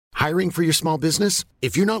Hiring for your small business?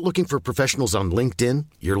 If you're not looking for professionals on LinkedIn,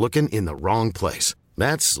 you're looking in the wrong place.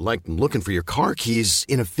 That's like looking for your car keys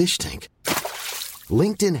in a fish tank.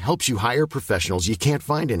 LinkedIn helps you hire professionals you can't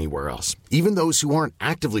find anywhere else, even those who aren't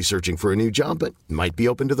actively searching for a new job but might be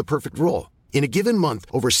open to the perfect role. In a given month,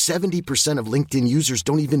 over 70% of LinkedIn users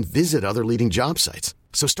don't even visit other leading job sites.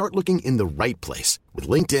 So start looking in the right place. With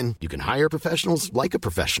LinkedIn, you can hire professionals like a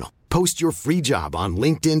professional. Post your free job on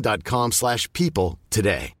linkedin.com/people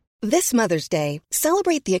today. This Mother's Day,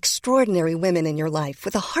 celebrate the extraordinary women in your life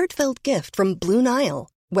with a heartfelt gift from Blue Nile.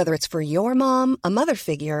 Whether it's for your mom, a mother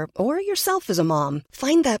figure, or yourself as a mom,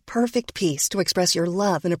 find that perfect piece to express your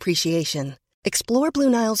love and appreciation. Explore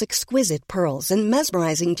Blue Nile's exquisite pearls and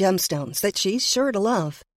mesmerizing gemstones that she's sure to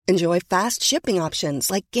love. Enjoy fast shipping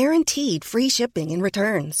options like guaranteed free shipping and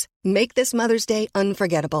returns. Make this Mother's Day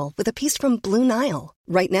unforgettable with a piece from Blue Nile.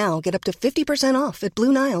 Right now, get up to 50% off at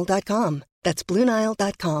BlueNile.com. That's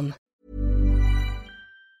BlueNile.com.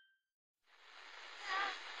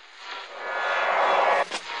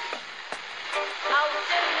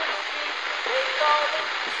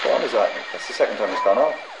 What time is that? That's the second time it's gone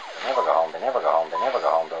off. They never go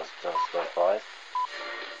home, those boys.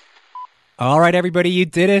 All right, everybody, you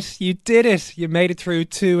did it. You made it through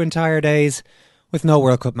 2 entire days with no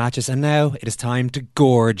World Cup matches, and now it is time to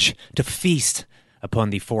gorge, to feast upon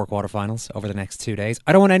the 4 quarterfinals over the next 2 days.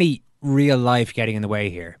 I don't want any real life getting in the way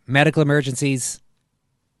here. Medical emergencies,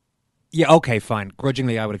 yeah, okay, fine.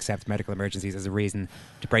 Grudgingly, I would accept medical emergencies as a reason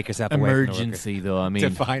to break yourself away from the emergency, though. I mean,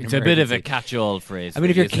 Define it's emergency. a bit of a catch-all phrase. I mean,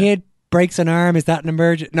 if your kid breaks an arm, is that an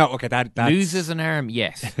emergency? No, okay, that's... Loses an arm,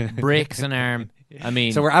 yes. Breaks an arm. I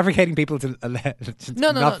mean, so we're advocating people to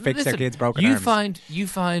not fix their kids' broken arms. You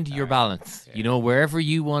find your balance. You know, wherever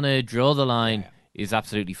you want to draw the line is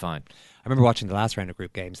absolutely fine. I remember watching the last round of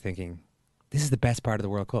group games thinking, this is the best part of the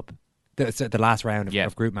World Cup. The last round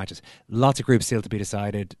of group matches. Lots of groups still to be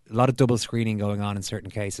decided. A lot of double screening going on in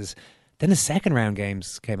certain cases. Then the second round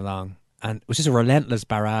games came along, and it was just a relentless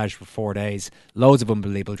barrage for 4 days. Loads of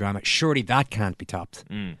unbelievable drama. Surely that can't be topped.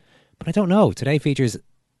 But I don't know. Today features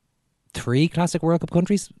 3 classic World Cup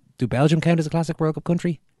countries. Do Belgium count as a classic World Cup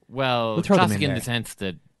country? Well, classic in the sense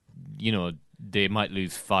that, you know, they might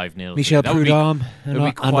lose 5-0. Michel Prudhomme and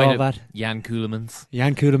all that. Jan Keulemans.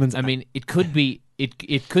 I mean, it could be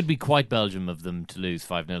quite Belgium of them to lose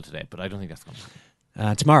 5-0 today, but I don't think that's going to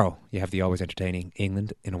happen. Tomorrow, you have the always entertaining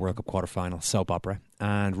England in a World Cup quarter-final soap opera.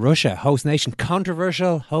 And Russia, host nation,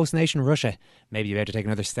 controversial host nation Russia. Maybe you're about to take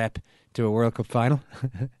another step to a World Cup final.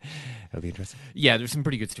 It'll be interesting. Yeah, there's some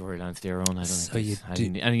pretty good storylines there, Owen.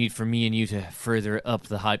 I need for me and you to further up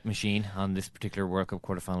the hype machine on this particular World Cup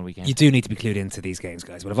quarter-final weekend. You do need to be clued into these games,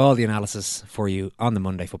 guys. We'll have all the analysis for you on the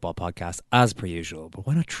Monday Football Podcast, as per usual. But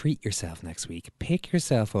why not treat yourself next week? Pick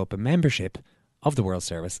yourself up a membership of the World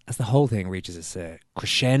Service as the whole thing reaches its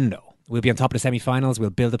crescendo. We'll be on top of the semi-finals, we'll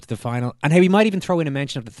build up to the final, and hey, we might even throw in a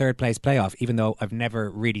mention of the third place playoff, even though I've never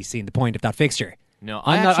really seen the point of that fixture. No,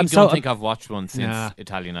 I don't think I've watched one since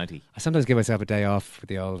Italian 90. I sometimes give myself a day off for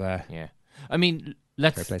the old... yeah. I mean,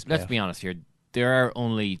 let's be honest here. There are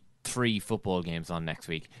only 3 football games on next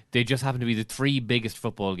week. They just happen to be the 3 biggest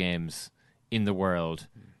football games in the world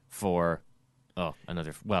for...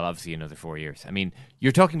 obviously another 4 years. I mean,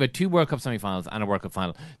 you're talking about 2 World Cup semi-finals and a World Cup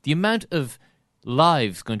final. The amount of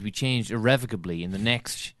lives going to be changed irrevocably in the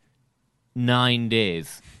next 9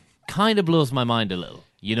 days kind of blows my mind a little.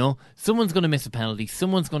 You know, someone's going to miss a penalty,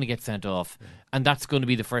 someone's going to get sent off, and that's going to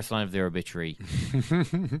be the first line of their obituary.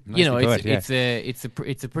 You know, it's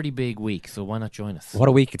a pretty big week, so why not join us? What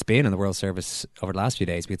a week it's been in the World Service over the last few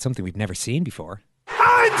days. We had something we've never seen before.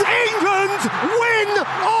 And England win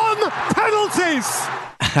on penalties!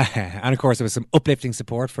 And of course, there was some uplifting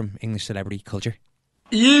support from English celebrity culture.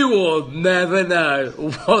 You will never know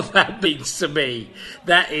what that means to me.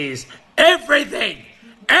 That is everything!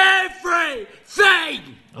 Everything!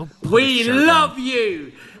 We love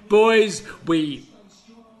you! Boys, we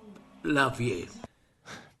love you.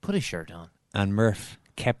 Put a shirt on. And Murph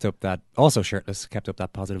kept up that, also shirtless, kept up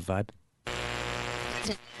that positive vibe.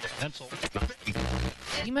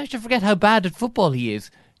 You managed to forget how bad at football he is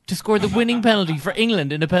to score the winning penalty for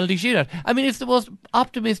England in a penalty shootout. I mean, it's the most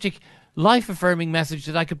optimistic, life-affirming message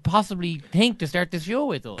that I could possibly think to start this show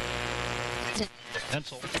with.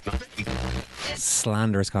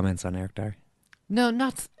 Slanderous comments on Eric Dyer. No,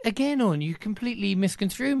 not again, Owen. You completely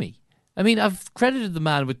misconstrue me. I mean, I've credited the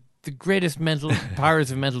man with the greatest mental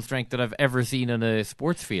powers of mental strength that I've ever seen on a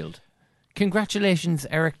sports field. Congratulations,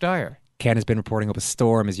 Eric Dyer. Ken has been reporting up a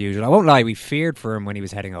storm as usual. I won't lie, we feared for him when he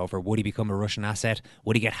was heading over. Would he become a Russian asset?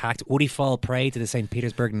 Would he get hacked? Would he fall prey to the St.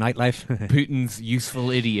 Petersburg nightlife? Putin's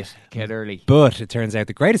useful idiot, Ken Early. But it turns out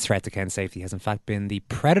the greatest threat to Ken's safety has in fact been the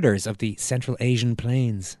predators of the Central Asian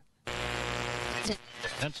plains.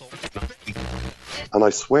 And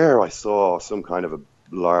I swear I saw some kind of a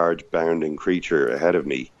large bounding creature ahead of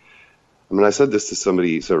me. I mean, I said this to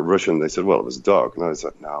somebody sort of Russian. They said, well, it was a dog. And I was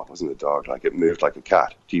like, no, it wasn't a dog. Like, it moved like a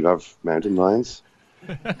cat. Do you have mountain lions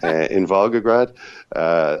in Volgograd?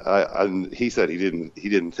 And he said he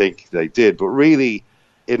didn't think they did. But really,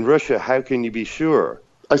 in Russia, how can you be sure?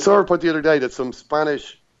 I saw a report the other day that some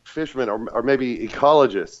Spanish fishermen or maybe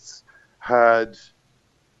ecologists had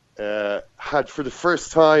for the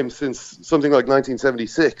first time since something like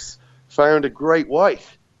 1976 found a great white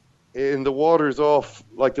in the waters off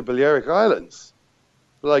like the Balearic Islands,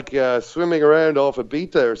 like swimming around off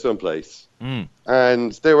Ibiza or someplace.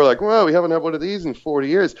 And they were like, well, we haven't had one of these in 40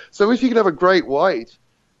 years. So if you could have a great white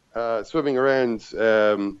swimming around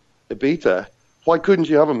Ibiza, why couldn't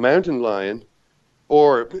you have a mountain lion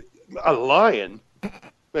or a lion,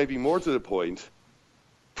 maybe more to the point,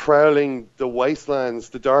 prowling the wastelands,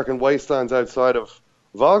 the darkened wastelands outside of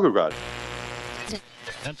Volgograd?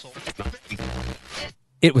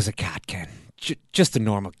 It was a cat, Ken. Just a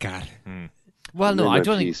normal cat. Well, no, I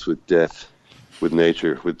don't think... Peace with death, with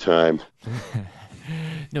nature, with time.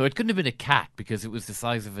 No, it couldn't have been a cat because it was the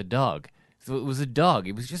size of a dog. So it was a dog.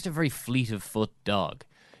 It was just a very fleet of foot dog.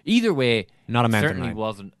 Either way, not a mountain certainly lion.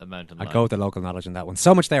 Wasn't a mountain lion. I'd go with the local knowledge on that one.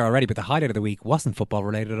 So much there already, but the highlight of the week wasn't football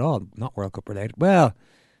related at all. Not World Cup related. Well,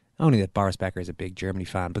 only that Boris Becker is a big Germany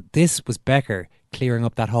fan. But this was Becker clearing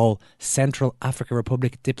up that whole Central African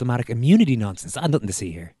Republic diplomatic immunity nonsense. I had nothing to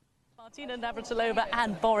see here. Martina Navratilova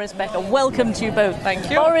and Boris Becker, welcome to you both. Thank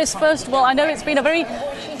you. Boris, first of all, I know it's been a very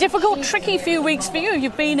difficult, tricky few weeks for you.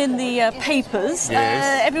 You've been in the papers.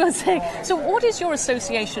 Yes. Everyone's saying. So what is your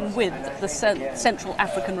association with the Central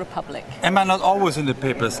African Republic? Am I not always in the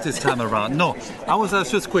papers this time around? No. I was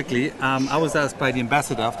asked just quickly, I was asked by the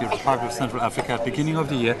ambassador of the Republic of Central Africa at the beginning of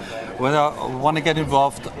the year whether I want to get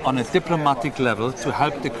involved on a diplomatic level to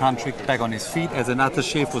help the country back on its feet as an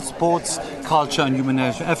attaché for sports, culture and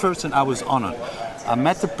humanitarian efforts, and I was honored. I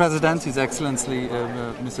met the President, His Excellency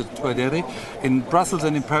Mr. Touadéry, in Brussels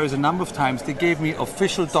and in Paris a number of times. They gave me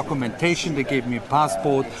official documentation, they gave me a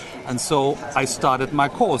passport, and so I started my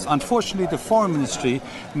course. Unfortunately, the Foreign Ministry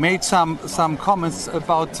made some comments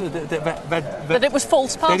about that it was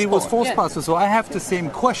false passport. That it was false passport. So I have the same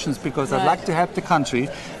questions because I'd like to help the country.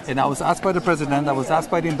 And I was asked by the President, I was asked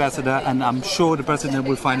by the Ambassador, and I'm sure the President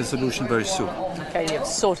will find a solution very soon. Okay, you've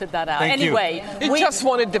sorted that out. Thank anyway, you just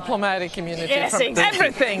wanted diplomatic immunity from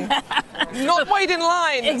everything. Not wait in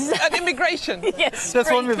line at immigration. Yes,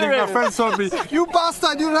 that's one thing my friends told me. You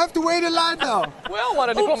bastard, you don't have to wait in line now. We all want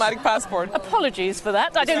a diplomatic passport. Apologies for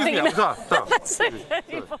that. I don't think... That's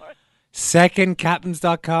okay.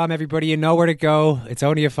 Secondcaptains.com, everybody, you know where to go. It's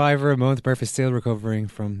only a £5 a month. Murph is still recovering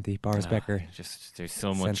from the Boris Becker. There's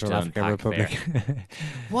so much Central to African unpack Republic. there.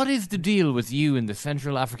 What is the deal with you in the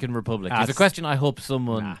Central African Republic? It's a question I hope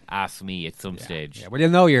someone asks me at some stage. Yeah. Well, you'll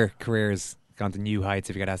know your career's gone to new heights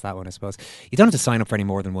if you get asked that one, I suppose. You don't have to sign up for any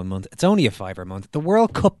more than 1 month. It's only a £5 a month. The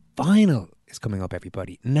World Cup final is coming up,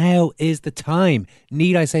 everybody. Now is the time.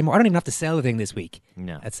 Need I say more? I don't even have to sell the thing this week.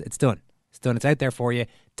 No. It's done. It's done. It's out there for you.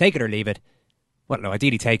 Take it or leave it. Well, no,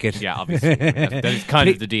 ideally take it. Yeah, obviously. That is kind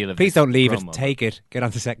of the deal of Please this don't leave promo. it. Take it. Get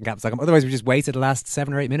on to secondcaptains.com. Otherwise, we just wasted the last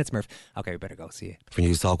 7 or 8 minutes, Murph. Okay, we better go. See you. For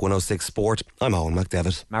News Talk 106 Sport, I'm Owen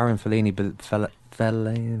McDevitt. Marwan Fellaini.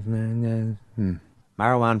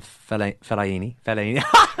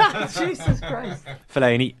 Jesus Christ.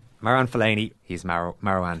 Fellaini. Marwan Fellaini. He's Marwan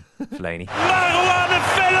Fellaini. Marwan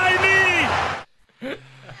Fellaini!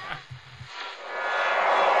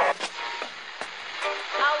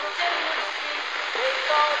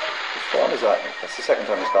 Which one is that? That's the second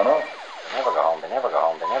time it's gone off. They never go home, they never go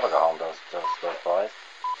home, they never go home, those boys.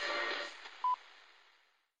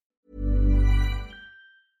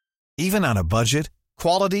 Even on a budget,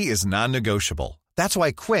 quality is non-negotiable. That's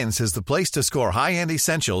why Quince is the place to score high-end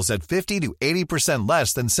essentials at 50 to 80%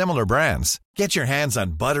 less than similar brands. Get your hands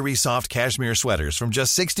on buttery soft cashmere sweaters from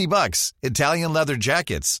just $60, Italian leather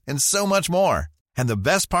jackets, and so much more. And the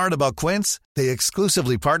best part about Quince, they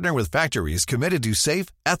exclusively partner with factories committed to safe,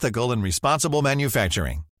 ethical, and responsible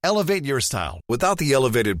manufacturing. Elevate your style without the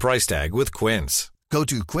elevated price tag with Quince. Go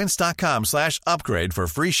to quince.com/upgrade for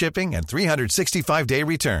free shipping and 365-day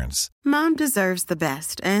returns. Mom deserves the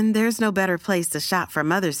best, and there's no better place to shop for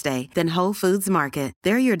Mother's Day than Whole Foods Market.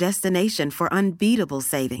 They're your destination for unbeatable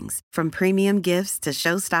savings, from premium gifts to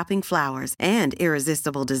show-stopping flowers and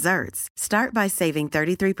irresistible desserts. Start by saving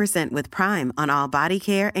 33% with Prime on all body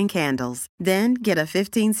care and candles. Then get a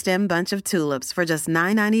 15-stem bunch of tulips for just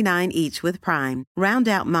 $9.99 each with Prime. Round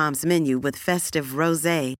out Mom's menu with festive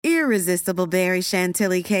rosé, irresistible berry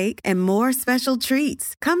chantilly cake, and more special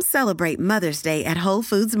treats. Come celebrate Mother's Day at Whole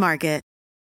Foods Market.